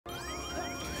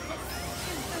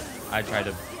I tried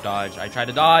to dodge. I tried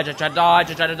to dodge. I tried to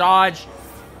dodge. I tried to dodge.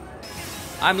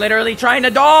 I'm literally trying to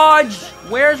dodge.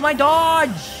 Where's my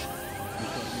dodge?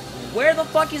 Where the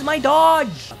fuck is my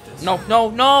dodge? No, no,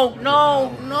 no,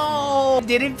 no, no.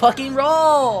 Didn't fucking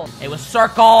roll. It was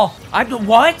circle.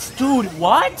 What? Dude,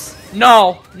 what?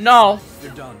 No, no.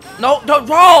 You're done. No, don't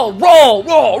roll, roll,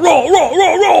 roll, roll, roll,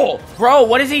 roll, roll. Bro,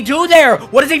 what does he do there?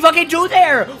 What does he fucking do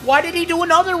there? Why did he do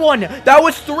another one? That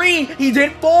was 3. He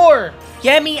did 4.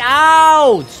 Get me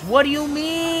out. What do you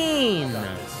mean?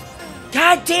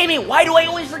 God damn it. Why do I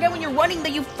always forget when you're running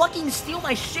that you fucking steal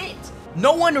my shit?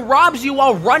 No one robs you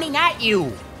while running at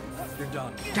you. You're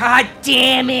done. God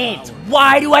damn it.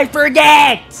 Why do I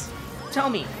forget? Tell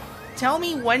me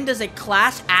when does a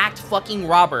class act fucking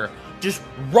robber just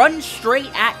run straight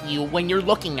at you when you're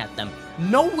looking at them?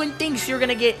 No one thinks you're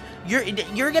gonna get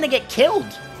killed.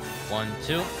 1,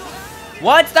 2.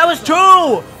 What? That was 2.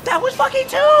 That was fucking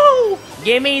 2.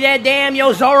 Give me that damn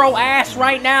YOZORA ass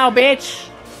right now, bitch.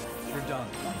 You're done.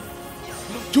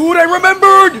 Dude, I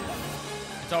remembered.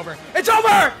 It's over. It's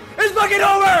over. It's fucking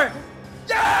over.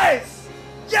 Yes.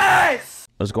 Yes.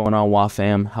 What's going on, WA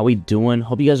fam? How we doing?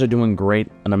 Hope you guys are doing great.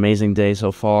 An amazing day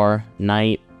so far.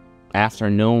 Night,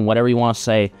 afternoon, whatever you want to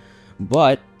say.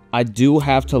 But I do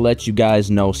have to let you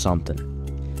guys know something.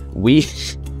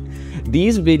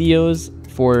 These videos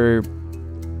for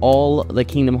all the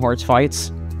Kingdom Hearts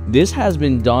fights, this has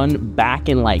been done back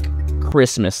in like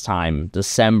Christmas time,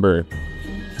 December.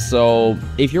 So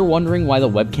if you're wondering why the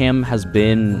webcam has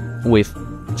been with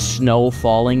snow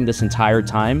falling this entire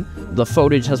time, the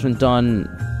footage has been done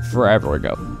forever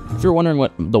ago. If you're wondering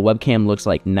what the webcam looks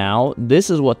like now, this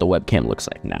is what the webcam looks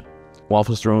like now.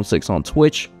 Waffles306 on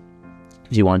Twitch,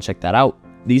 if you want to check that out.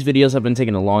 These videos have been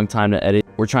taking a long time to edit.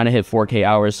 We're trying to hit 4K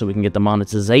hours so we can get the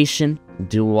monetization,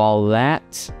 do all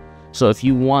that. So if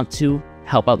you want to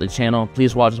help out the channel,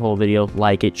 please watch the whole video,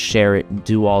 like it, share it,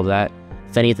 do all that.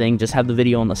 If anything, just have the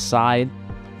video on the side.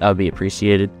 That would be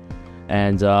appreciated.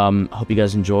 And hope you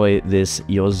guys enjoy this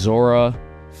YOZORA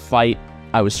fight.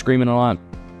 I was screaming a lot.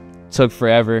 Took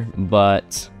forever,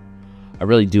 but I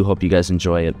really do hope you guys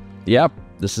enjoy it. Yep,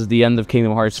 this is the end of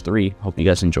Kingdom Hearts 3. Hope you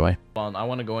guys enjoy. I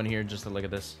want to go in here just to look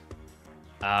at this.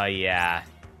 Oh, yeah.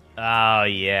 Oh,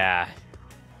 yeah.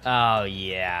 Oh,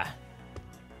 yeah.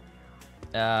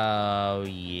 Oh,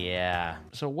 yeah.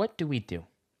 So what do we do?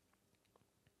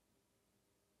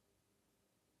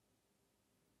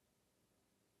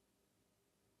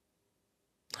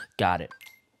 Got it.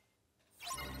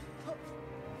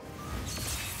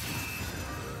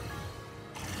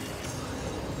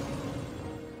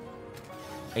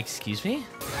 Excuse me?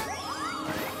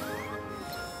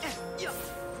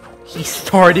 He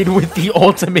started with the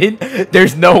ultimate?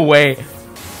 There's no way.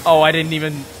 Oh, I didn't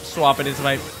even swap it into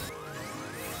my...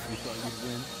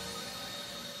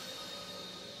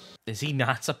 Is he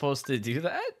not supposed to do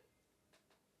that?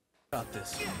 Got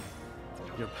this.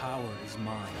 Your power is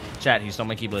mine. Chat, he stole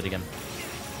my Keyblade again.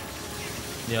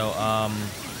 Yo,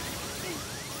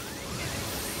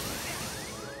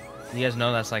 you guys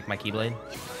know that's like my Keyblade?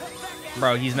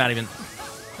 Bro, he's not even...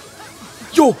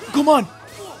 Yo, come on!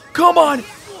 Come on!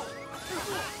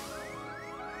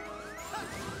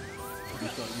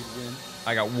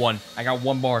 I got one. I got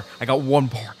 1 bar. I got 1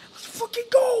 bar. Let's fucking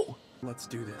go! Let's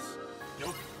do this.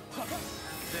 Nope.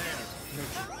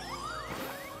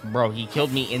 Bro, he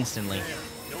killed me instantly.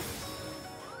 Nope.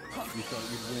 You thought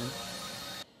you'd win?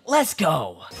 Let's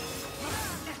go!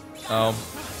 Oh.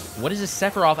 What is this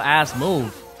Sephiroth ass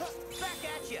move?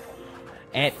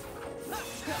 And...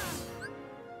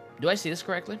 Do I see this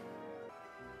correctly?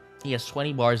 He has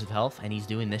 20 bars of health and he's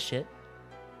doing this shit?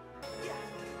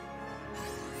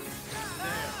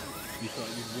 You thought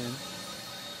you'd win?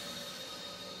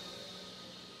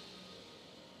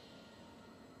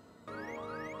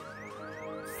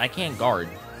 I can't guard.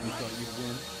 You thought you'd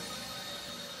win?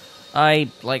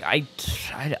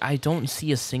 I don't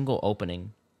see a single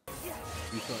opening. You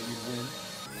thought you'd win?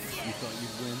 You thought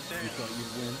you'd win? You thought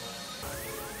you'd win?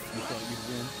 You thought you'd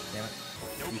win? Damn it.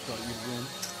 You thought you'd win?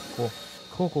 Cool.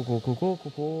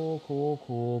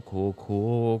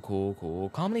 Cool.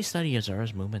 Comedy study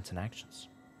Azura's movements and actions.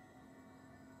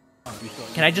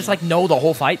 Can I just like know the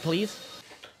whole fight, please?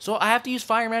 So I have to use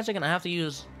fire magic and I have to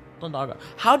use Lundaga.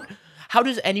 How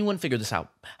does anyone figure this out?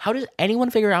 How does anyone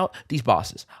figure out these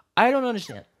bosses? I don't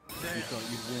understand. You thought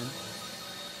you'd win?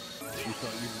 You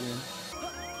thought you'd win?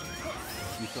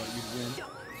 You thought you'd win?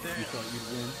 You thought you'd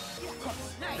win?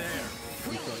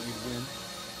 You thought you'd win?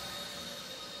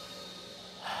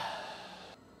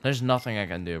 There's nothing I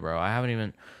can do, bro. I haven't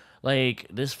even... Like,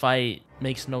 this fight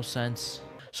makes no sense.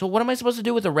 So what am I supposed to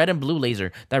do with the red and blue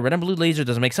laser? That red and blue laser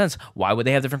doesn't make sense. Why would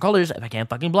they have different colors if I can't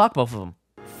fucking block both of them?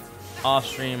 Off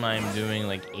stream, I'm doing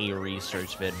like a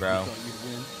research vid, bro.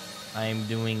 I'm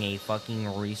doing a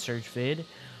fucking research vid.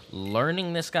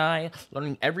 Learning this guy,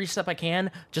 learning every step I can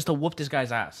just to whoop this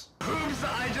guy's ass. Oops,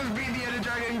 I just beat the Ender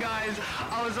Dragon, guys.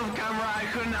 I was off camera, I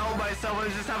couldn't help myself, I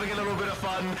was just having a little bit of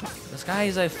fun. This guy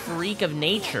is a freak of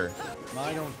nature.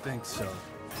 I don't think so.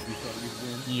 You thought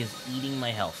you'd win? He is eating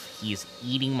my health. He is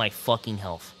eating my fucking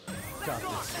health. Got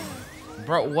this.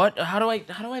 Bro, what? How do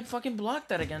I fucking block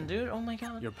that again, dude? Oh my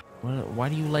god. Why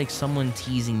do you like someone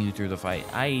teasing you through the fight?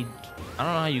 I don't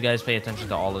know how you guys pay attention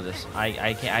to all of this.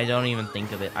 I don't even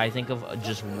think of it. I think of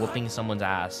just whooping someone's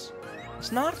ass.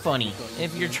 It's not funny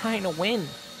if you're trying to win. You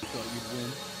thought you'd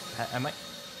win? Am I?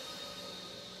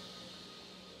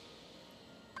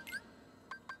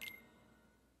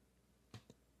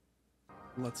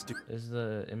 Let's do. This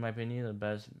is in my opinion, the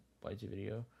best YT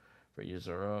video for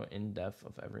Yozora in depth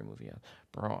of every movie.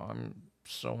 Bro, I'm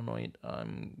so annoyed.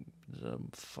 I'm the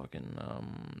fucking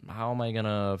how am I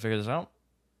gonna figure this out?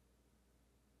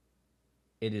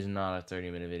 It is not a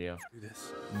 30-minute video.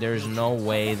 There's no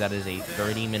way that is a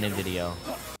 30-minute video.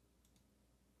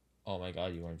 Oh my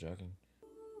god, you weren't joking.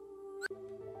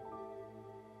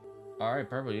 Alright,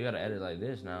 Purple, you gotta edit like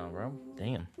this now, bro.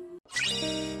 Damn.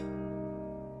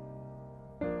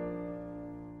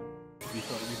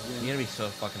 You're gonna be so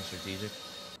fucking strategic.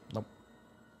 Nope.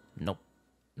 Nope.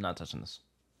 Not touching this.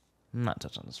 I'm not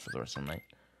touching this for the rest of the night.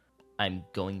 I'm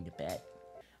going to bed.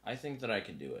 I think that I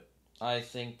could do it. I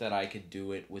think that I could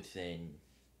do it within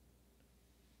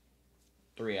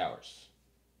 3 hours.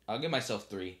 I'll give myself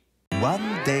 3.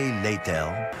 1 day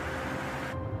later.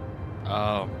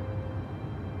 Oh.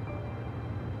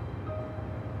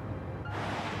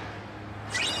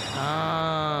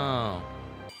 Oh.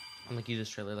 I'm like, you this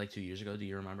trailer like 2 years ago. Do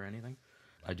you remember anything?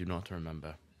 I do not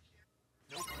remember.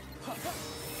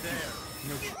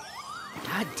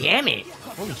 God damn it.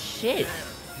 Holy shit. You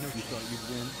thought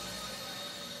you'd win?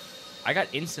 I got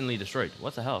instantly destroyed.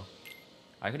 What the hell?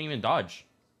 I couldn't even dodge.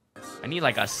 I need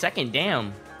like a second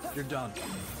damn. You're done.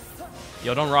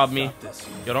 Yo, don't rob me.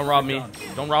 Yo, don't rob me.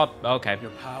 Don't rob. Okay.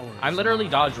 Your power. I'm literally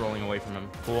dodge rolling away from him.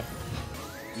 Cool.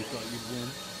 You thought you'd win?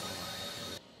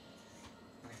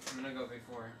 I'm gonna go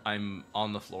before. I'm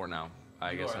on the floor now.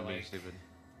 I guess I'm being stupid.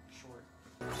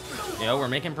 Yo, we're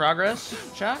making progress,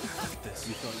 chat. You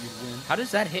thought you'd win? How does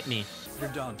that hit me? You're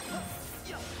done.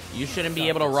 You shouldn't be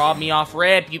able to rob me off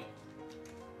rip. You.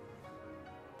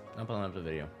 I'm pulling up the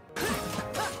video.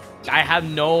 I have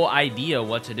no idea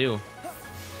what to do.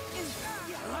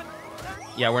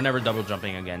 Yeah, we're never double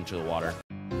jumping again to the water.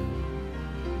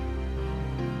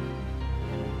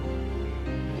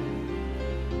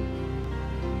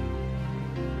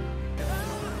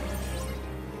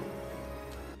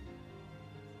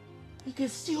 You can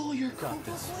steal your Got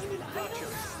this.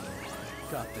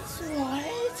 Got this.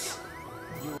 What?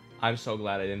 I'm so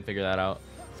glad I didn't figure that out.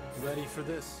 Ready for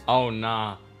this? Oh,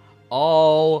 nah.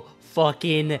 Oh,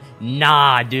 fucking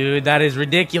nah, dude. That is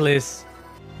ridiculous.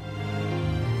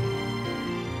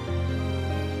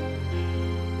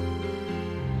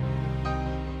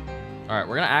 All right,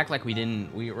 we're gonna act like we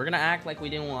didn't. We're gonna act like we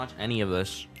didn't watch any of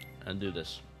this and do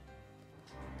this.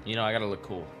 You know, I gotta look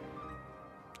cool.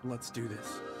 Let's do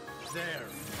this. There.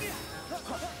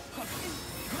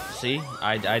 See,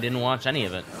 I didn't watch any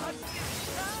of it.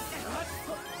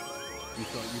 You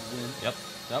thought you'd win? Yep.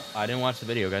 I didn't watch the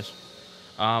video, guys.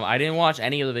 I didn't watch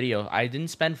any of the video. I didn't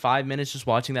spend 5 minutes just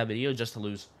watching that video just to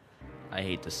lose. I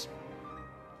hate this.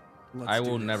 I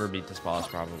will never beat this boss,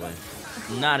 probably.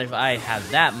 Not if I have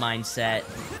that mindset.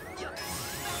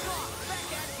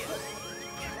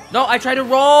 No, I tried to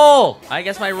roll! I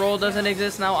guess my roll doesn't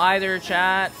exist now either,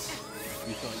 chat.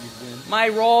 You thought you'd win? My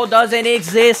roll doesn't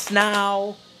exist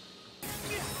now.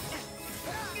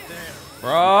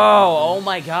 Bro, oh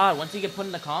my god. Once you get put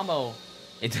in the combo,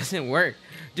 it doesn't work.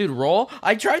 Dude, roll?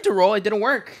 I tried to roll, it didn't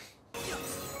work.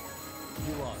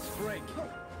 You lost. Break.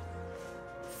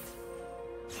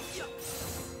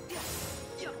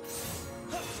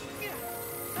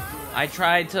 I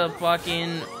tried to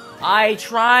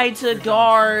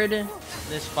guard.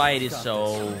 This fight is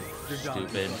so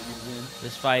stupid.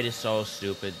 This fight is so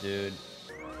stupid, dude.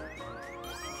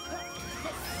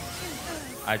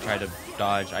 I tried to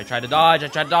dodge. I tried to dodge. I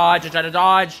tried to dodge. I tried to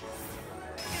dodge.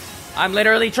 I'm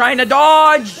literally trying to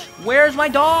dodge. Where's my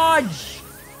dodge?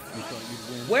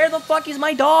 Where the fuck is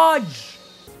my dodge?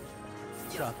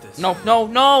 No, no,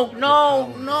 no,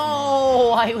 no,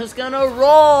 no. I was gonna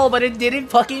roll, but it didn't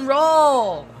fucking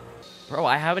roll. Bro,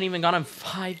 I haven't even gotten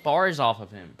 5 bars off of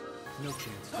him. No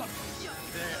chance.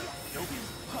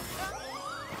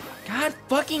 God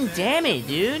fucking damn it,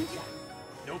 dude.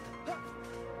 Nope.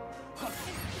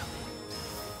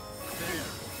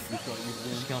 You thought you'd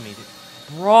win? Just kill me, dude.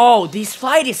 Bro, this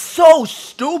fight is so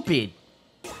stupid.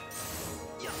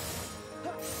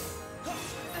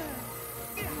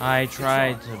 I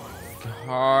tried to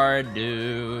guard,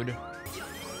 dude.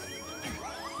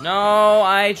 No,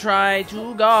 I tried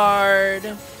to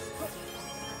guard.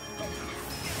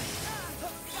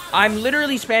 I'm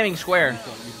literally spamming square.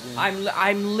 I'm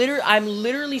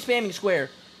literally spamming square.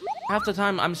 Half the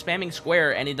time I'm spamming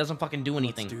square and it doesn't fucking do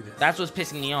anything. That's what's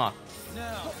pissing me off.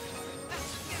 God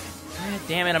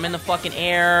damn it, I'm in the fucking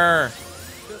air.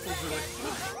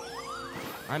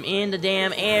 I'm in the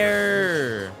damn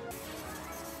air.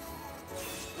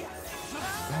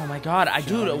 Oh my god,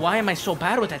 dude, why am I so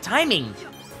bad with that timing?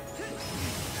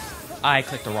 I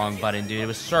clicked the wrong button, dude. It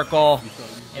was circle.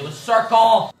 It was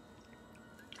circle.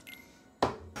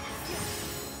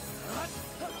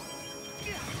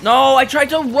 No, I tried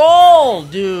to roll,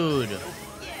 dude. I'm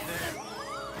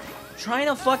trying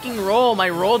to fucking roll. My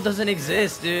roll doesn't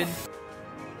exist, dude.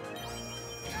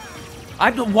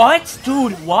 What?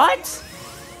 Dude, what?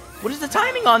 What is the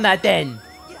timing on that then?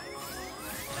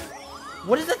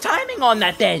 What is the timing on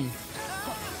that then?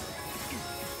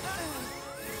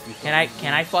 Can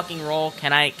I fucking roll?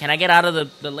 Can I get out of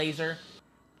the laser?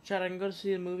 Chat, I can go to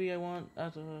see the movie I want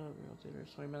at the theater.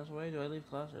 20 minutes away. Do I leave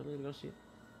class early to go see it?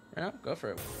 Right now? Go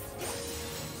for it.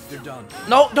 You're done.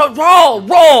 No, don't roll!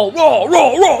 Roll! Roll!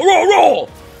 Roll! Roll! Roll! Roll!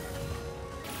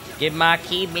 Give my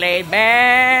keyblade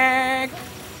back.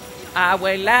 I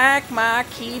would like my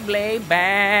keyblade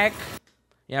back.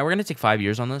 Yeah, we're gonna take 5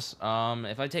 years on this.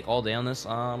 If I take all day on this,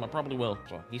 I probably will.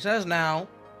 So he says now.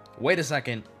 Wait a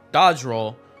second. Dodge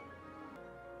roll.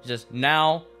 He says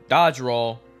now. Dodge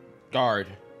roll. Guard.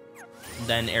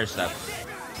 Then air step.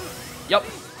 Yup.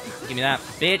 Give me that,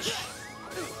 bitch.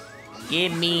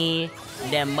 Give me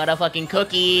them motherfucking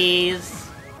cookies.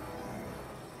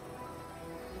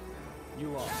 You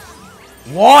lost.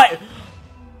 What?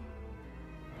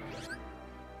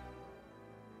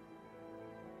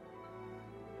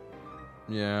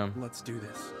 Yeah. Let's do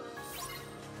this.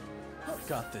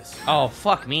 Got this. Oh,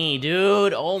 fuck me,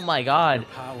 dude. Oh my god.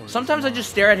 Sometimes I just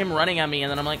stare at him running at me and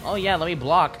then I'm like, oh yeah, let me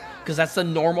block. Because that's the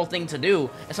normal thing to do.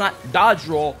 It's not dodge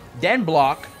roll, then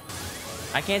block.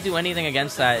 I can't do anything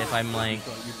against that if I'm like...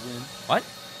 What?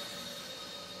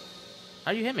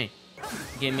 How'd you hit me?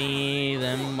 Give me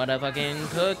them motherfucking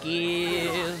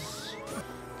cookies.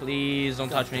 Please don't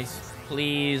touch me.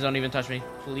 Please don't even touch me.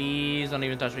 Please don't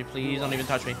even touch me. Please don't even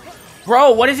touch me.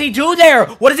 Bro, what does he do there?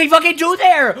 What does he fucking do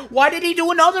there? Why did he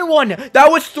do another one?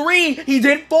 That was 3. He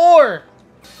did 4.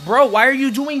 Bro, why are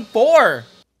you doing 4?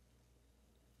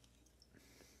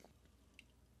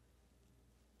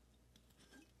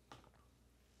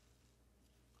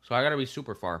 So I gotta be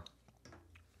super far.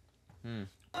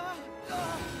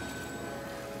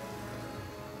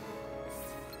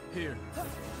 Here.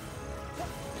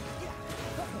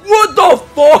 What the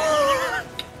fuck?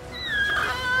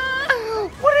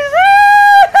 What is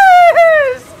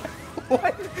this?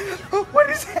 What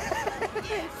is this?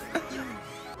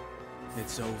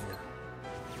 It's over.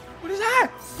 What is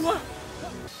that? What?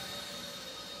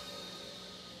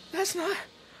 That's not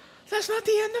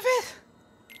the end of it.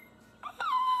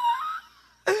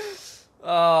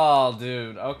 Oh,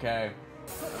 dude. Okay.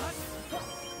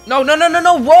 No.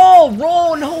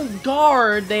 Roll. No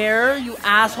guard there, you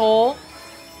asshole.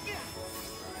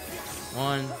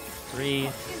 1, 3,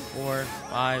 4,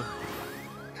 5,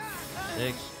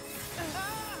 6.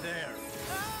 There.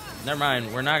 Never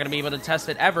mind. We're not gonna be able to test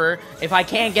it ever if I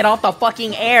can't get off the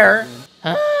fucking air.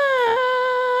 So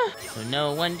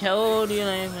no one told you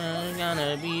life was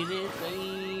gonna be this way.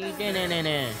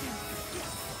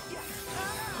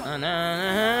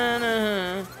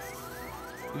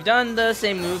 You've done the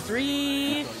same move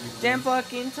 3 damn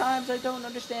fucking times. I don't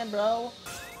understand, bro.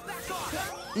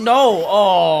 No.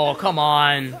 Oh, come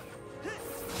on.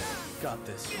 Got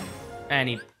this. And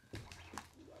he...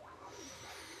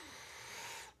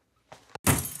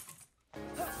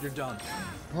 You're done.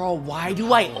 Bro, why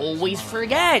do I always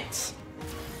forget?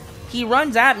 He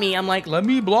runs at me. I'm like, let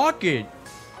me block it.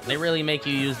 They really make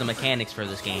you use the mechanics for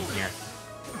this game here.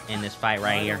 In this fight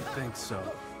right here. I don't think so.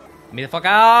 Get me the fuck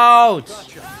out!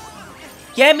 Gotcha.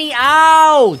 Get me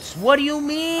out! What do you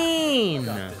mean?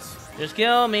 Got this. Just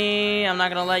kill me. I'm not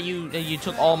gonna let you... You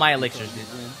took all my elixirs, dude.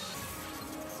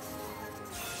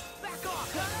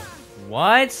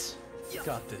 What?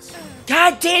 Got this.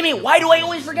 God damn it! Why do I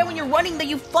always forget when you're running that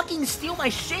you fucking steal my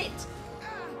shit?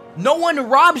 No one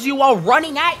robs you while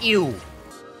running at you!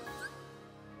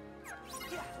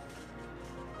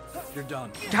 You're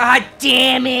done. God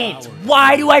damn it!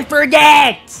 Why do I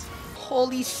forget?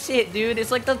 Holy shit, dude.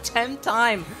 It's like the 10th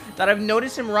time that I've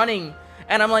noticed him running.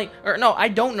 And I'm like, or no, I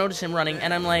don't notice him running.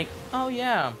 And I'm like, oh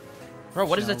yeah. Bro,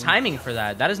 what is the timing for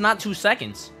that? That is not 2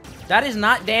 seconds. That is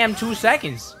not damn 2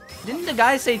 seconds. Didn't the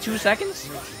guy say 2 seconds?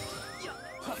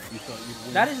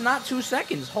 That is not 2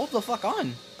 seconds. Hold the fuck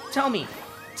on. Tell me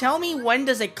when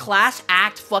does a class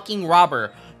act fucking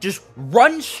robber just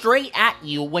run straight at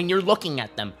you when you're looking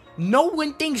at them? No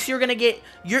one thinks you're gonna get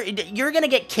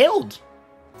killed.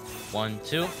 1,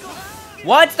 2.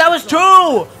 What? That was 2!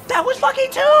 That was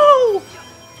fucking 2!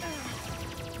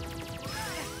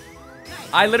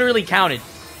 I literally counted.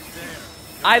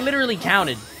 I literally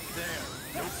counted.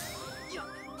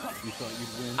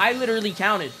 I literally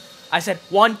counted. I said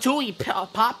 1, 2, he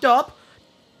popped up.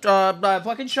 I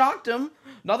fucking shocked him.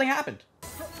 Nothing happened.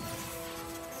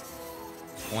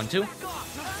 1, 2.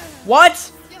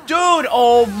 What? Dude,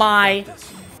 oh my.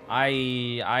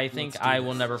 I think I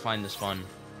will never find this fun.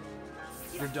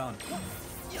 You're done.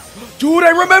 Dude,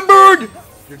 I remembered!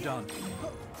 You're done.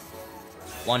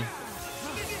 1.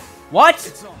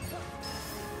 What?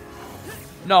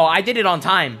 No, I did it on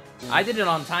time. I did it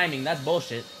on timing. That's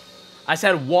bullshit. I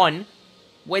said 1.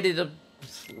 Waited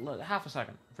half a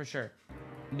second, for sure.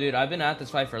 Dude, I've been at this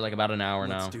fight for like about an hour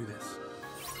now. Let's do this.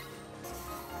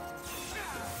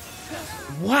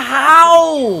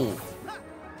 Wow!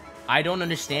 I don't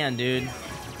understand, dude.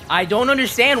 I don't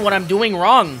understand what I'm doing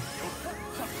wrong.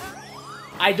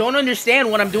 I don't understand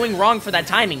what I'm doing wrong for that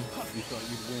timing. You thought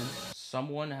you'd win?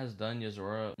 Someone has done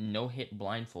Yozora no-hit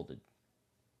blindfolded.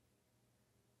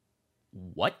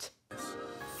 What?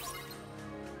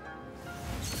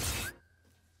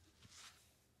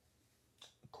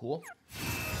 Cool.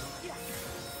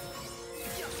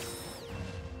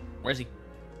 Where's he?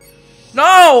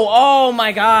 No! Oh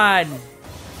my god!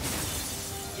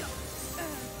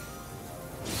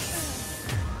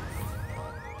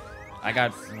 I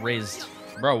got rizzed.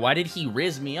 Bro, why did he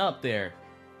rizz me up there?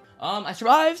 I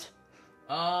survived.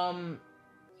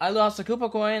 I lost a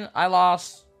Koopa coin. I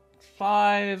lost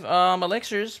 5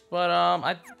 elixirs,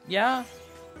 but yeah.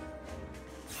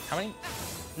 How many?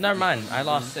 Never mind. I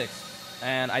lost 6.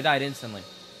 And I died instantly.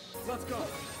 Let's go.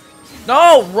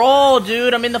 No, roll,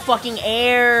 dude. I'm in the fucking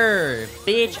air.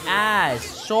 Bitch ass.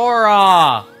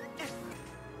 Sora.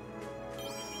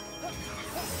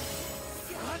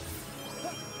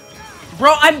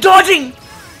 Bro, I'm dodging.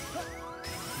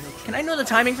 Can I know the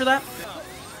timing for that?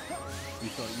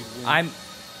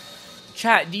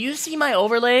 Chat, do you see my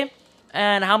overlay?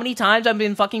 And how many times I've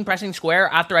been fucking pressing square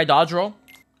after I dodge roll?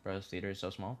 Bro, this theater is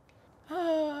so small.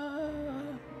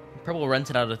 Purple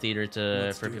rented out a theater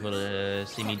for people to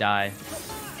see me die.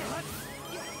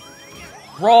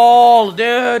 Roll,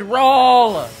 dude,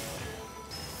 roll.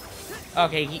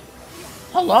 Okay,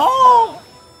 hello?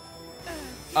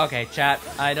 Okay, chat,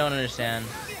 I don't understand.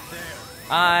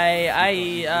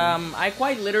 I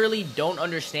quite literally don't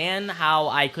understand how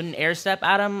I couldn't air step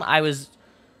at him. I was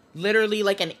literally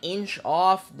like an inch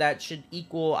off. That should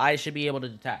equal I should be able to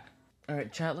attack. All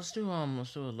right, chat. Let's do a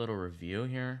little review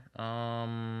here.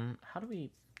 How do we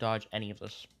dodge any of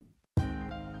this?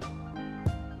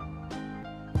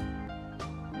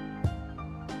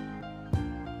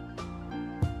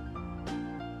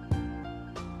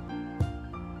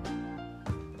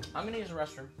 I'm gonna use the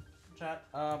restroom, chat.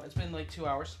 It's been like 2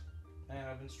 hours, and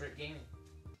I've been straight gaming.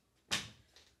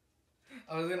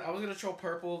 I was gonna show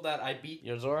Purple that I beat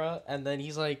Yozora, and then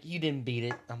he's like, "You didn't beat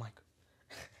it." I'm like,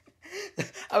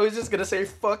 I was just gonna say,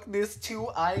 "Fuck this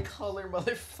 2-eye color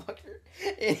motherfucker,"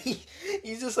 and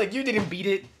he's just like, "You didn't beat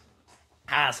it,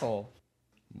 asshole."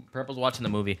 Purple's watching the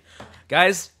movie,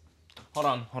 guys. Hold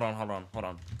on.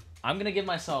 I'm gonna give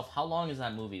myself. How long is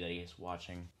that movie that he's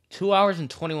watching? 2 hours and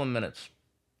 21 minutes.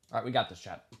 All right, we got this,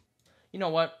 chat. You know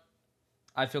what?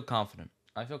 I feel confident.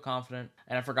 And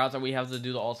I forgot that we have to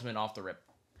do the ultimate off the rip.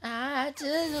 I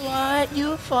just want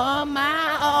you for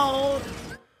my own,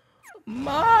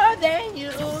 more than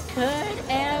you could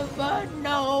ever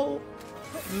know.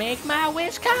 Make my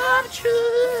wish come true.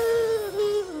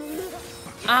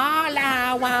 All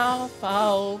I want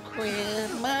for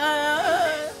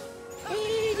Christmas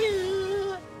is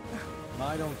you.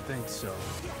 I don't think so.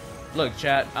 Look,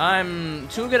 chat, I'm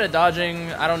too good at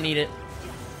dodging. I don't need it.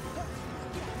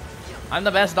 I'm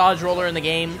the best dodge roller in the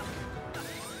game.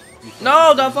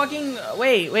 No, the fucking...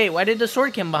 Wait. Why did the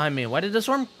sword come behind me? Why did the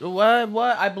sword...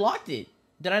 What? I blocked it.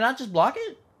 Did I not just block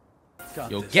it?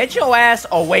 Yo, get your ass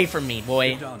away from me,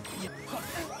 boy.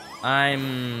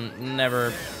 I'm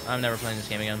never playing this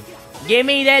game again. Give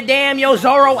me that damn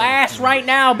Yozora ass right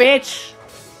now, bitch.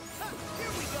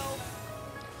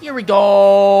 Here we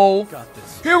go. Got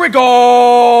this. Here we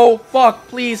go. Fuck,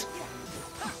 please.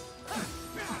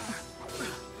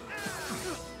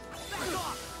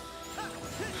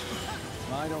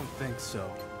 I don't think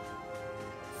so.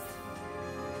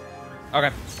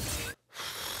 Okay.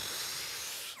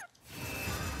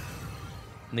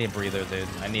 Need a breather, dude.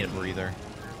 I need a breather.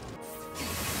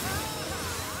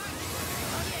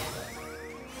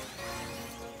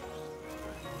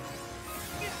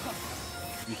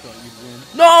 You thought you'd win?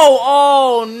 No!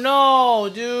 Oh, no,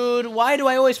 dude. Why do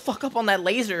I always fuck up on that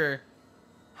laser?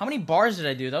 How many bars did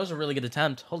I do? That was a really good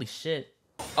attempt. Holy shit.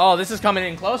 Oh, this is coming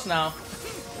in close now.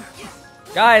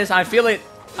 Guys, I feel it.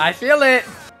 I feel it.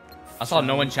 I saw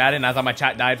no one chatting. I thought my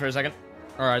chat died for a second.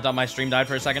 Or I thought my stream died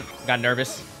for a second. Got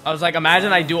nervous. I was like,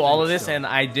 imagine I do all of this and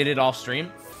I did it off stream.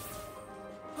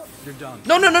 You're done.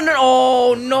 No, no, no, no.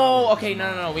 Oh, no. Okay, no,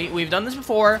 no, no. We've done this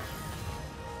before.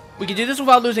 We can do this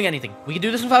without losing anything. We can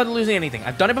do this without losing anything.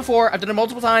 I've done it before. I've done it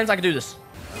multiple times. I can do this.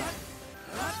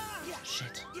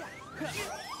 Shit.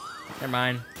 Never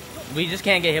mind. We just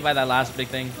can't get hit by that last big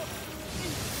thing.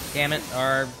 Damn it.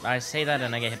 Or I say that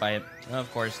and I get hit by it.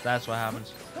 Of course, that's what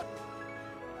happens.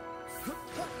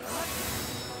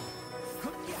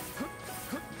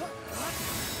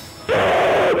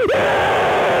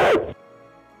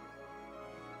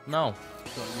 No.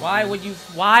 Why would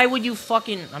you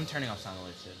fucking... I'm turning off sound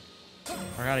alerts, dude. I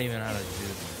forgot even how to do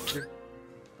this.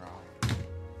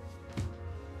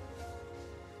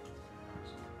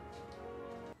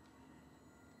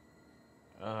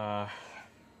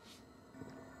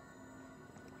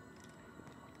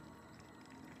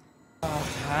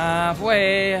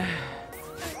 Halfway.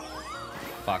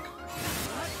 Fuck.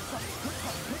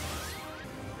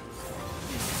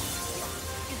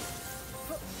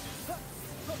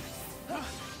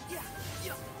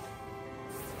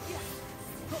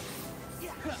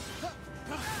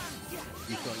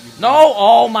 No!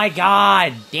 Oh my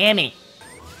god! Damn it!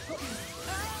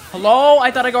 Hello? I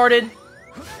thought I guarded.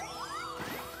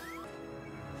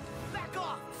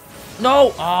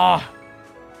 No! Ah!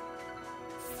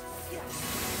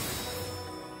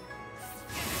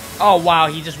 Oh wow,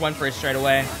 he just went for it straight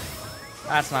away.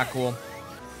 That's not cool.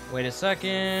 Wait a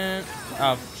second.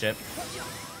 Oh shit.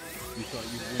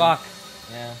 Fuck.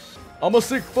 Yeah. I'm a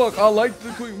sick fuck. I like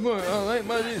the quick one. I like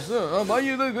my this. I like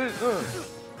you the good.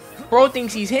 Bro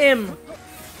thinks he's him.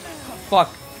 Fuck.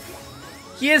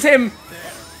 He is him.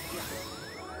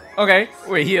 Okay,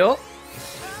 we heal.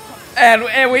 And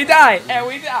we die. And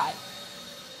we die.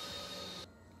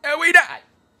 And we die.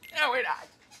 And we die.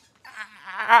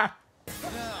 Ah.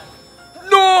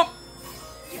 No.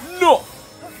 No.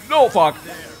 No, fuck.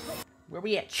 Where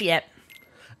we at, chat?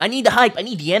 I need the hype. I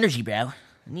need the energy, bro. I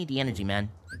need the energy, man.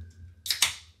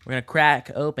 We're gonna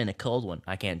crack open a cold one.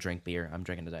 I can't drink beer. I'm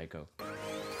drinking the Diet Coke.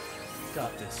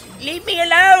 Got this. Leave me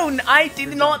alone! I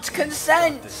did not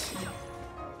consent!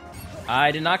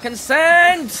 I did not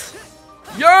consent!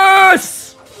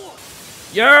 Yes!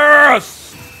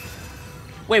 Yes!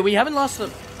 Wait, we haven't lost the...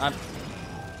 I'm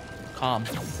calm.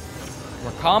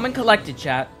 We're calm and collected,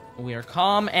 chat. We are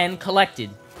calm and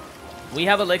collected. We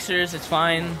have elixirs. It's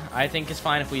fine. I think it's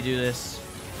fine if we do this.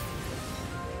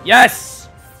 Yes!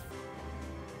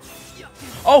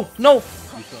 Oh, no!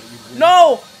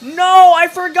 No! No! I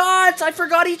forgot! I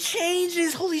forgot he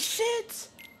changes! Holy shit!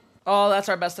 Oh, that's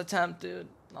our best attempt, dude.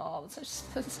 Oh, that's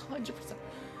 100%.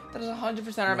 That is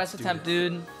 100% our best attempt,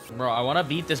 dude. Bro, I want to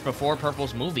beat this before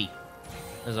Purple's movie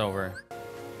is over.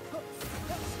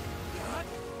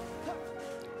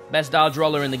 Best dodge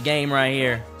roller in the game right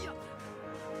here.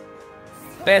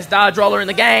 Best dodge roller in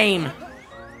the game!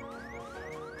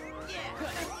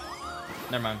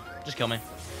 Never mind. Just kill me.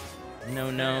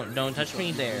 No, no, don't touch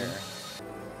me there.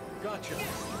 Gotcha.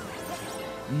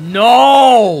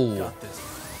 No! Got this.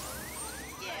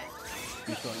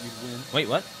 You thought you'd win? Wait,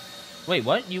 what? Wait,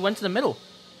 what? You went to the middle.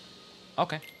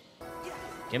 Okay.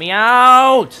 Get me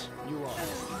out! You lost.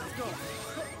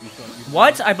 You thought you'd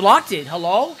What? I blocked it.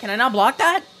 Hello? Can I not block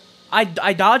that? I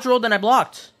dodge rolled and I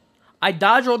blocked. I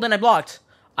dodge rolled and I blocked.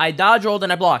 I dodge rolled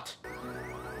and I blocked.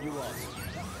 You lost.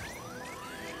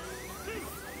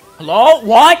 Hello?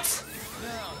 What?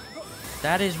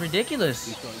 That is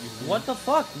ridiculous. What the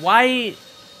fuck? Why?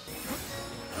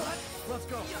 Let's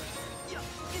go.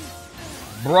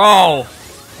 Bro.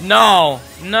 No.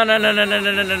 No, no, no, no, no,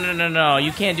 no, no, no, no, no, no.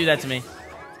 You can't do that to me.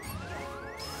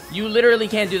 You literally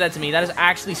can't do that to me. That is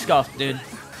actually scuffed, dude.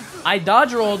 I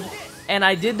dodge rolled and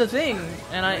I did the thing.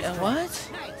 And I... what?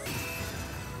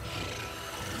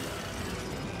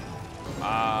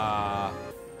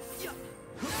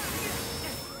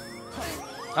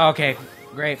 Okay,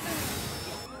 great.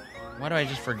 Why do I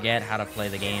just forget how to play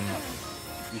the game?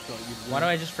 Why do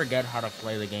I just forget how to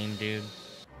play the game, dude?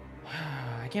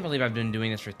 I can't believe I've been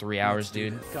doing this for 3 hours,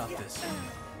 dude. Got this.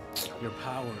 Your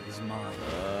power is mine.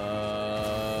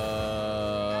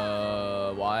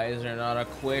 Why is there not a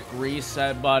quick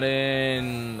reset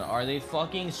button? Are they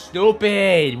fucking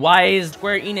stupid? Why is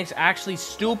Square Enix actually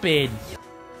stupid?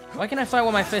 Why can't I fight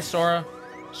with my fist, Sora?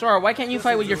 Sora, why can't you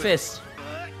fight with your fist?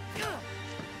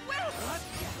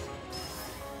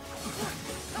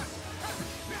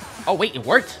 Oh, wait, it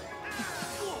worked.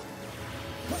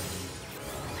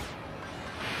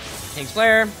 King's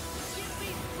Flare.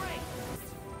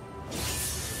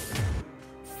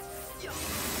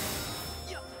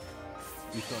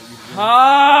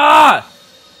 Ah!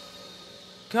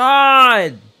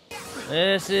 God!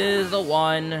 This is the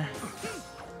one.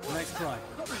 Next try.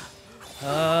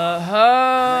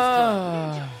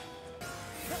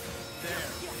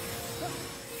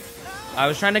 I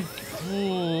was trying to...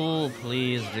 Ooh,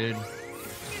 please, dude.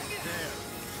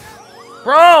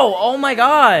 Bro! Oh my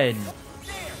god!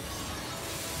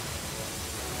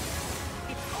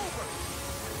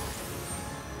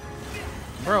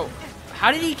 Bro,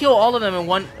 how did he kill all of them in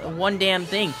one damn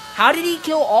thing? How did he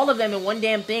kill all of them in one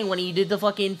damn thing when he did the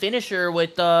fucking finisher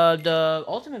with the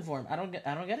ultimate form? I don't get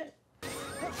it.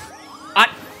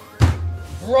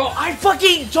 Bro, I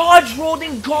fucking dodge rolled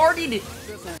and guarded it.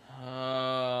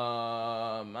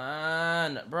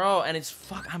 Man, bro, and it's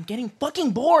I'm getting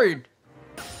fucking bored.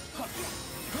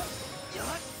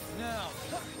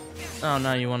 Oh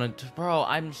no, you wanna, bro?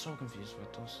 I'm so confused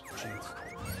with those.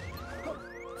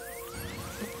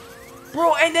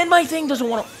 Bro, and then my thing doesn't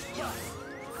want to.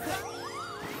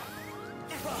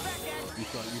 You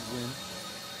thought you'd win?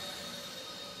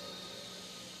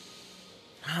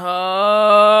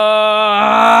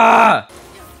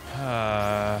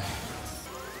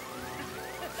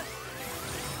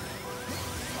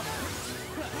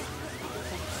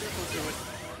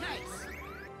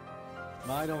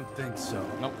 I don't think so.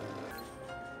 Nope.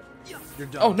 You're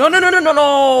done. Oh,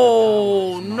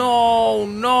 no.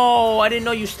 No, I didn't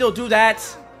know you still do that.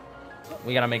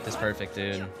 We gotta make this perfect,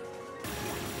 dude.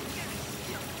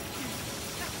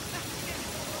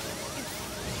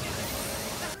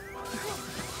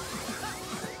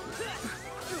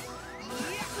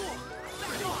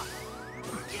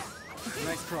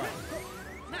 Next try.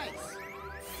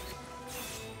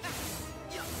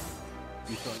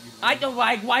 I don't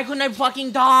like. Why couldn't I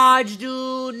fucking dodge,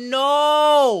 dude?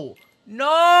 No!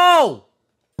 No!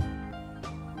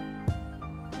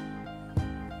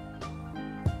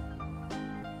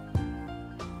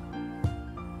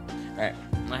 Alright,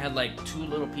 I had like 2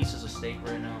 little pieces of steak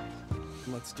right now.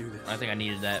 Let's do this. I think I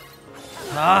needed that.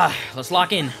 Ah, let's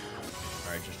lock in.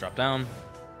 Alright, just drop down.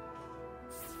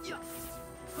 You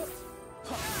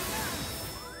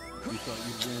thought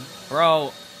you'd win?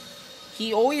 Bro,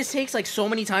 he always takes like so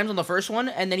many times on the first one,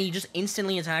 and then he just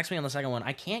instantly attacks me on the second one.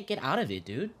 I can't get out of it,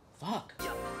 dude. Fuck.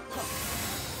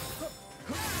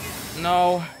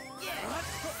 No.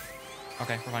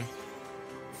 Okay, we're fine.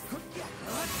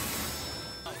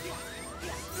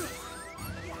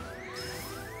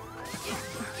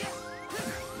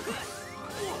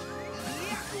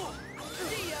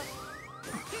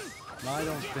 I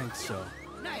don't think so.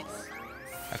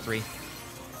 F3.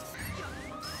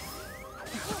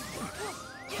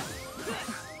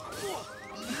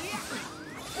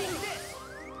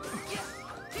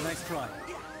 Next try.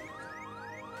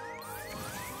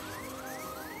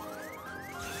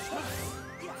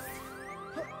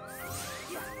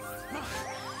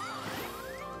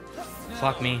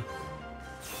 Fuck me.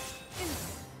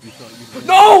 You thought you'd win?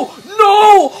 No!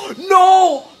 No!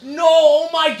 No! No! Oh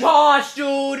my gosh,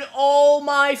 dude! Oh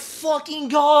my fucking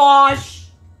gosh!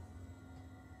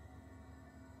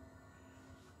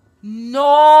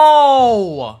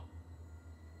 No!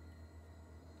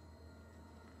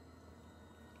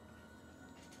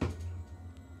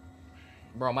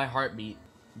 Bro, my heartbeat.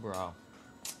 Bro.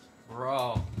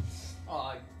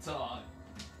 Oh, dog.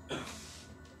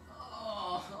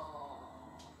 Oh.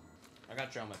 I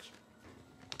got trail mix.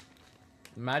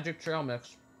 Magic trail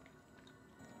mix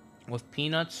with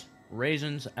peanuts,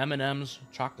 raisins, M&Ms,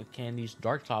 chocolate candies,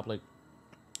 dark chocolate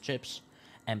chips,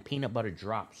 and peanut butter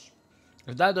drops.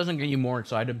 If that doesn't get you more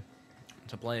excited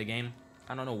to play a game,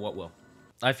 I don't know what will.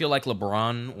 I feel like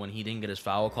LeBron when he didn't get his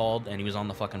foul called and he was on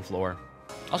the fucking floor.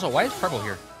 Also, why is Purple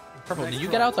here? Purple, did you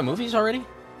get out the movies already?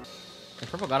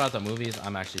 If Purple got out the movies,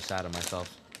 I'm actually sad at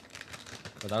myself.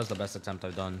 But that was the best attempt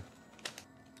I've done.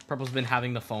 Purple's been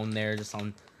having the phone there just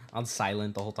on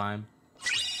silent the whole time.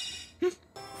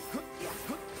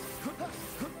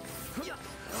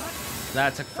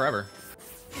 That took forever.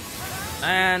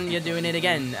 And you're doing it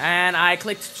again. And I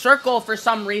clicked circle for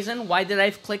some reason. Why did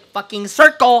I click fucking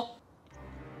circle?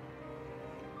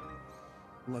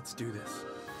 Let's do this.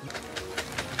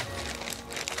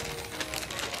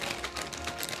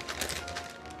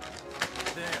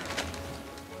 There.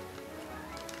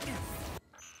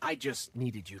 I just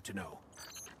needed you to know.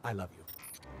 I love you.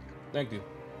 Thank you.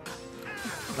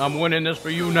 I'm winning this for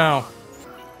you now.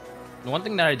 The one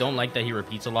thing that I don't like that he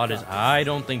repeats a lot is, I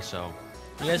don't think so.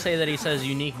 You guys say that he says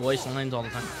unique voice lines all the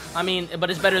time. I mean, but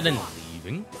it's better than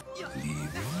leaving. Leaving?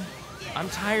 I'm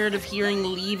tired of hearing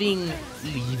leaving.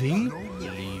 Leaving?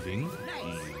 Leaving? Leaving?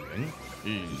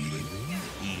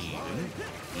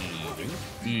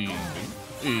 Leaving?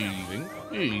 Leaving?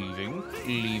 Leaving?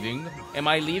 Leaving? Am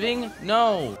I leaving?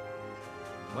 No.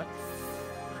 What?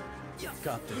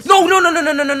 Got this. No, no, no, no,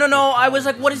 no, no, no, no, no. I was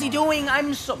like, what is he doing?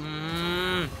 I'm so...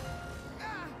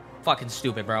 Fucking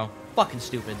stupid, bro. Fucking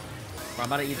stupid. Bro, I'm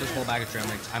about to eat this whole bag of trim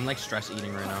mix. I'm like stress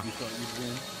eating right now. You thought you'd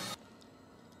win?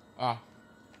 Oh.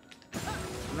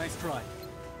 Nice try.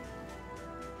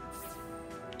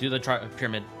 Do the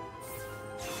pyramid.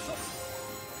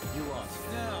 You lost.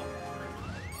 Now.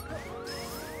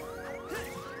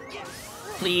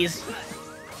 Please.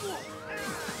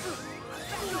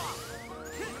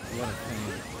 What a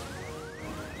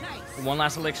pain. One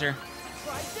last elixir.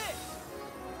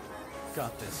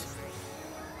 Got this.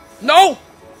 No!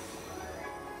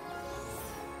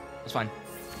 It's fine.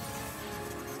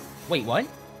 Wait, what?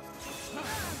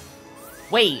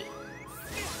 Wait.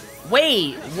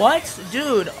 Wait, what?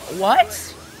 Dude, what?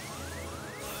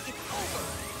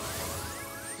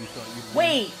 You thought you'd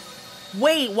Wait.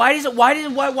 Wait, why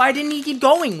didn't he keep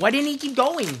going? Why didn't he keep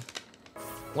going?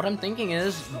 What I'm thinking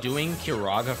is doing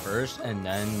Kiraga first and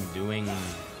then doing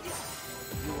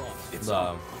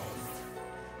the...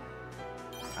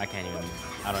 I can't even...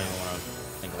 I don't even want to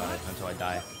think about it until I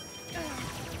die.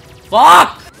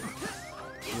 Fuck!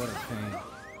 What a pain.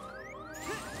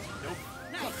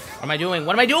 What am I doing?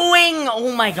 What am I doing?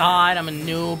 Oh my god, I'm a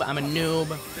noob. I'm a noob.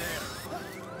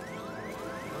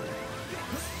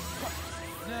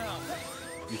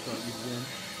 You thought you'd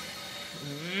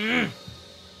win?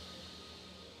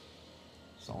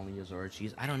 It's only Yozora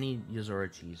cheese. I don't need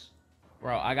Yozora cheese.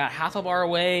 Bro, I got half a bar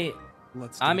away.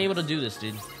 I'm able to do this,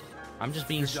 dude. I'm just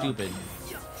being stupid.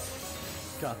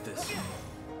 Got this.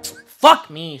 Fuck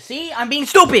me. See? I'm being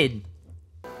stupid.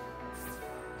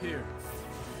 Here.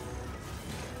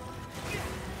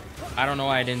 I don't know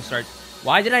why I didn't start.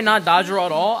 Why did I not dodge roll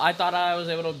at all? I thought I was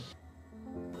able to...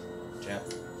 Chat.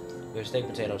 We have steak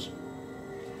potatoes.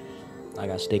 I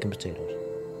got steak and potatoes.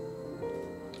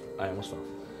 I almost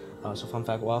fell. So fun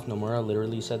fact, Waff, Nomura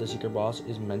literally said the secret boss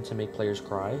is meant to make players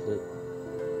cry.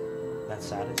 That's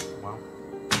saddest. Wow.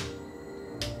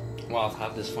 Waff,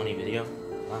 have this funny video.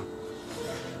 Wow.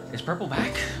 Is purple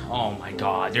back? Oh my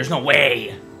god, there's no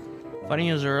way! Fighting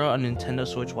Yozora on Nintendo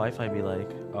Switch Wi-Fi be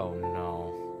like, oh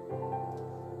no.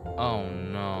 Oh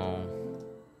no.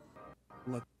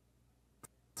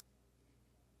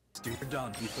 You're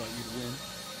done. You thought you'd win?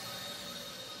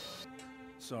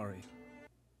 Sorry.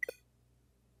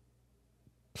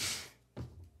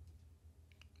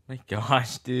 My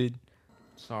gosh, dude.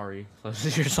 Sorry. This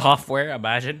is your software,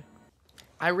 imagine.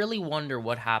 I really wonder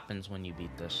what happens when you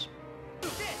beat this.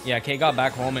 Yeah, Kay got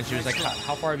back home and she was like,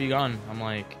 how far have you gone? I'm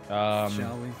like,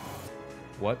 Shall we?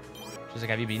 What? She's like,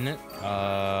 have you beaten it?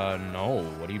 No.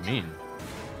 What do you mean?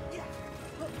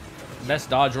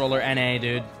 Best dodge roller NA,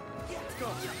 dude.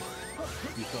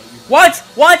 What?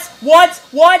 What? What?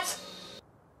 What?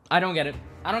 I don't get it.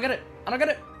 I don't get it. I don't get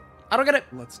it. I don't get it.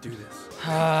 Let's do this.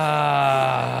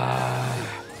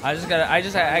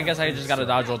 I guess I just gotta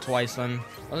dodge roll twice then.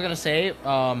 I was gonna say,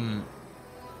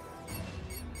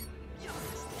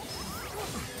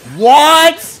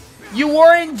 What? You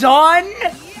weren't done?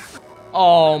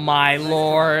 Oh my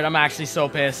lord, I'm actually so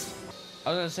pissed. I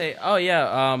was gonna say, oh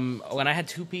yeah, when I had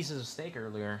 2 pieces of steak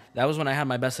earlier, that was when I had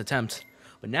my best attempt.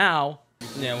 But now,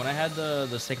 yeah, when I had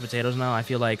the steak and potatoes now, I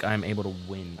feel like I'm able to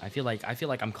win. I feel like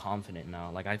I'm confident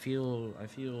now. Like I feel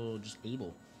just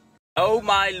able. Oh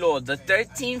my lord, the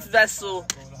 13th vessel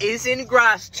is in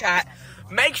grass, chat.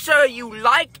 Make sure you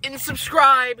like and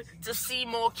subscribe to see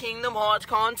more Kingdom Hearts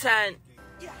content.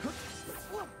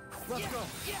 Let's go.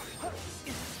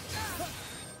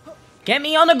 Get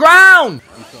me on the ground!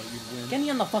 You thought you'd win? Get me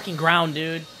on the fucking ground,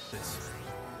 dude.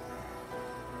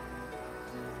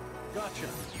 Gotcha.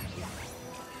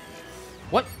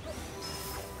 What?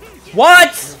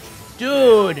 What?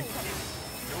 Dude.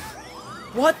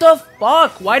 What the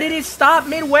fuck? Why did it stop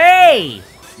midway?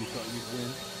 You thought you'd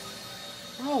win?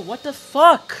 Bro, what the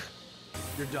fuck?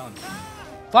 You're done.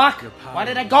 Fuck. Why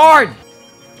did I guard?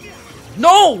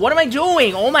 No! What am I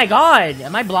doing? Oh my god!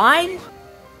 Am I blind?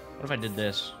 What if I did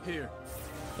this? Here.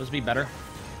 Would this be better?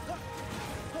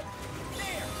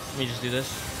 Let me just do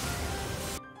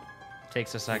this.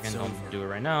 Takes a second. Don't do it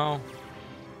right now.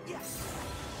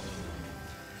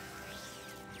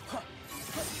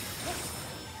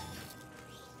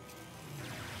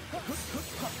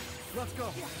 Let's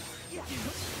go.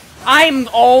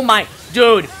 Oh my,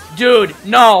 dude,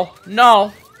 no.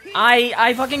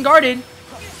 I fucking guarded.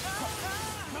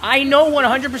 I know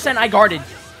 100% I guarded.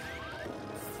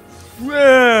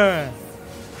 Yeah.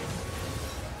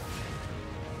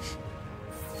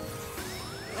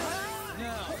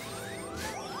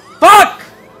 Fuck!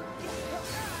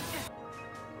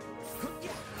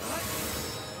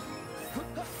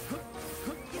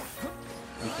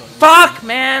 Fuck,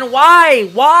 man,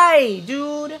 why,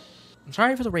 dude? I'm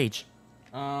sorry for the rage.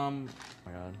 Oh my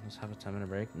god, let's have a 10-minute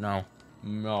break. No.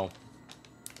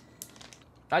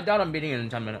 I doubt I'm beating it in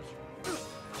 10 minutes.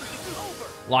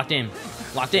 Locked in.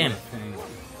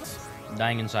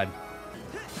 Dying inside.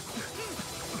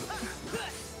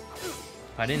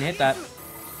 If I didn't hit that.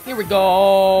 Here we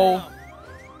go.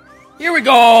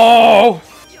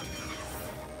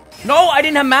 No, I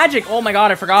didn't have magic. Oh my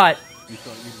god, I forgot. You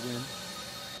thought you'd win?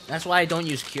 That's why I don't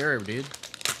use cure, dude.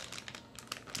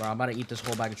 Bro, I'm about to eat this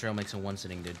whole bag of trail mix in one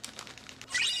sitting, dude.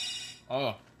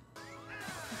 Oh.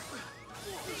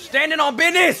 Standing on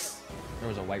business! There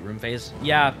was a white room phase.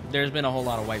 Yeah, there's been a whole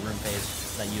lot of white room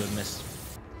phase that you have missed.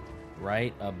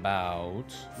 Right about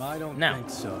I don't now. think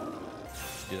so.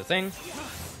 Do the thing.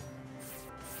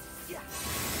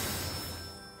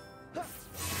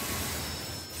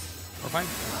 We're fine.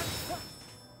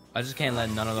 I just can't let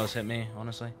none of those hit me,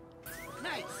 honestly.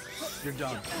 You're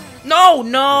done. No,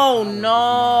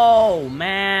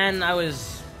 man. I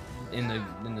was in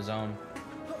the zone.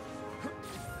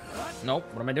 Nope.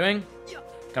 What am I doing?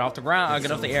 Get off the ground.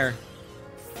 Get off the air.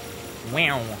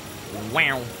 Wow.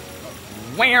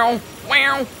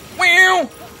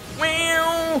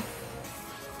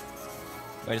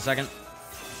 Wait a second.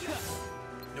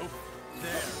 Nope.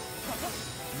 There.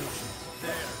 Nope.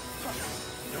 There.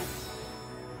 Nope.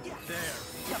 There.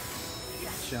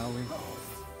 Shall we?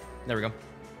 There we go.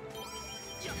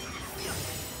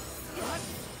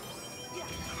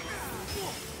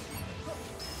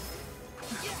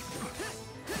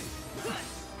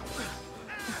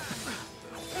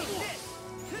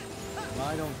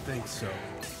 I don't think so.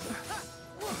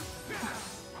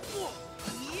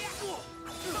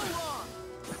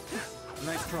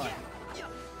 Nice try.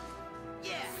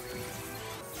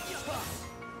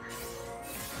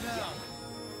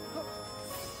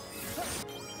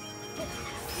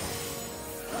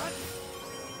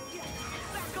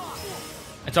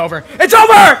 It's over. It's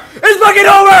over! It's fucking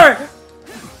over!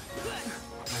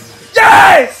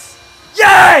 Yes!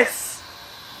 Yes!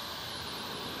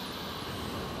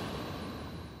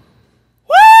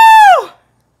 Woo!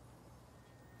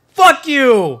 Fuck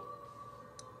you!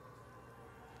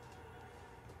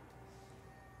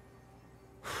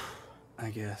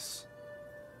 I guess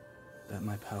that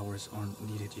my powers aren't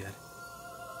needed yet.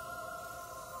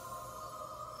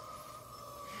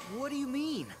 What do you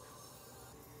mean?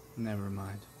 Never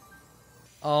mind.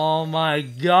 Oh my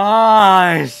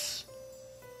gosh!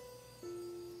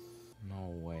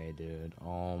 No way, dude.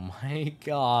 Oh my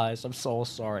gosh. I'm so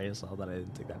sorry. I saw that I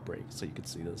didn't take that break so you could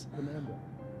see this.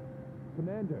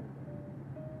 Commander.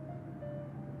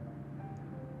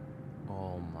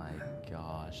 Oh my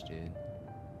gosh, dude.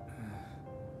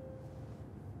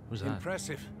 Who's that?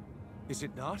 Impressive, is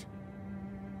it not?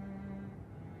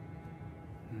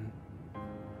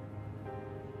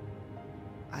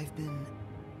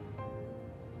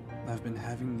 I've been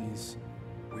having these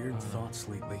weird thoughts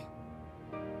lately.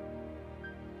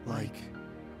 Like,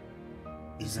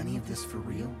 is any of this for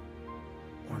real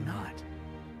or not?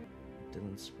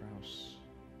 Dylan Sprouse.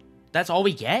 That's all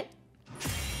we get?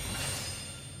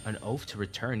 An oath to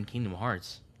return Kingdom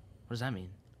Hearts. What does that mean?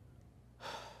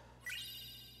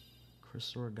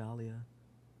 Crystal Regalia.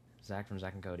 Zach from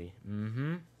Zack and Cody.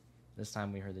 Mm-hmm. This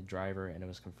time we heard the driver and it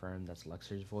was confirmed that's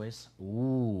Luxor's voice.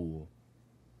 Ooh.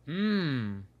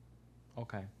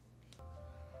 Okay.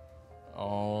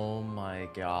 Oh my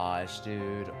gosh,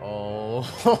 dude.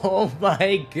 Oh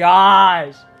my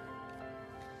gosh.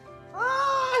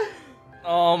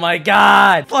 Oh my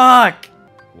god. Fuck.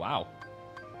 Wow.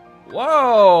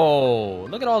 Whoa.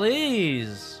 Look at all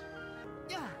these.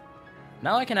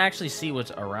 Now I can actually see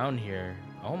what's around here.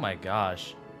 Oh my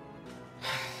gosh.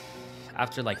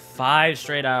 After like 5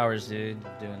 straight hours, dude,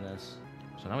 doing this.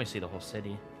 So now we see the whole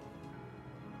city.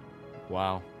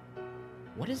 Wow.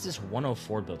 What is this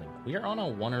 104 building? We are on a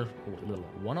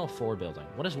 104 building.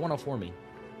 What does 104 mean?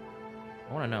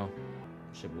 I want to know.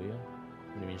 Shibuya?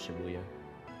 What do you mean Shibuya?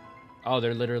 Oh,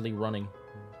 they're literally running.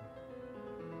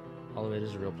 All of it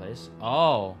is a real place.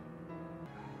 Oh.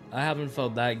 I haven't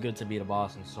felt that good to beat a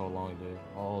boss in so long, dude.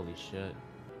 Holy shit.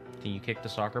 Can you kick the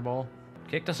soccer ball?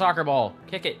 Kick the soccer ball.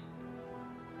 Kick it.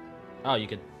 Oh, you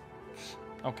could.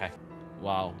 Okay.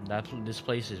 Wow. This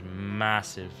place is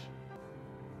massive.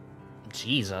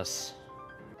 Jesus.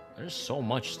 There's so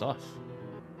much stuff.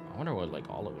 I wonder what, like,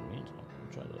 all of it means.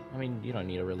 I mean, you don't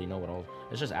need to really know what all...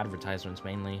 It's just advertisements,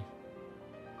 mainly.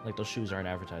 Like, those shoes are an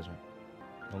advertisement.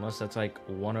 Unless that's, like,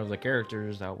 one of the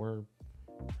characters that were,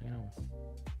 you know...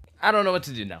 I don't know what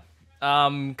to do now.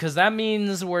 Because that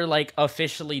means we're, like,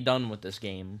 officially done with this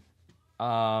game.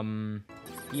 Yeah.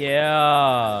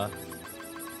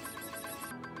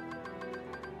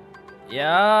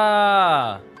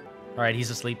 Yeah. Alright, he's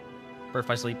asleep. Birth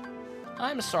by sleep.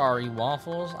 I'm sorry,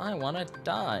 Waffles. I want to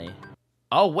die.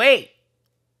 Oh, wait!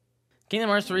 Kingdom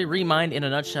Hearts 3 Remind in a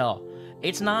nutshell.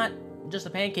 It's not just a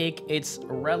pancake, it's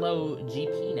Relo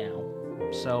GP now.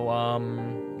 So,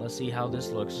 let's see how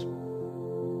this looks.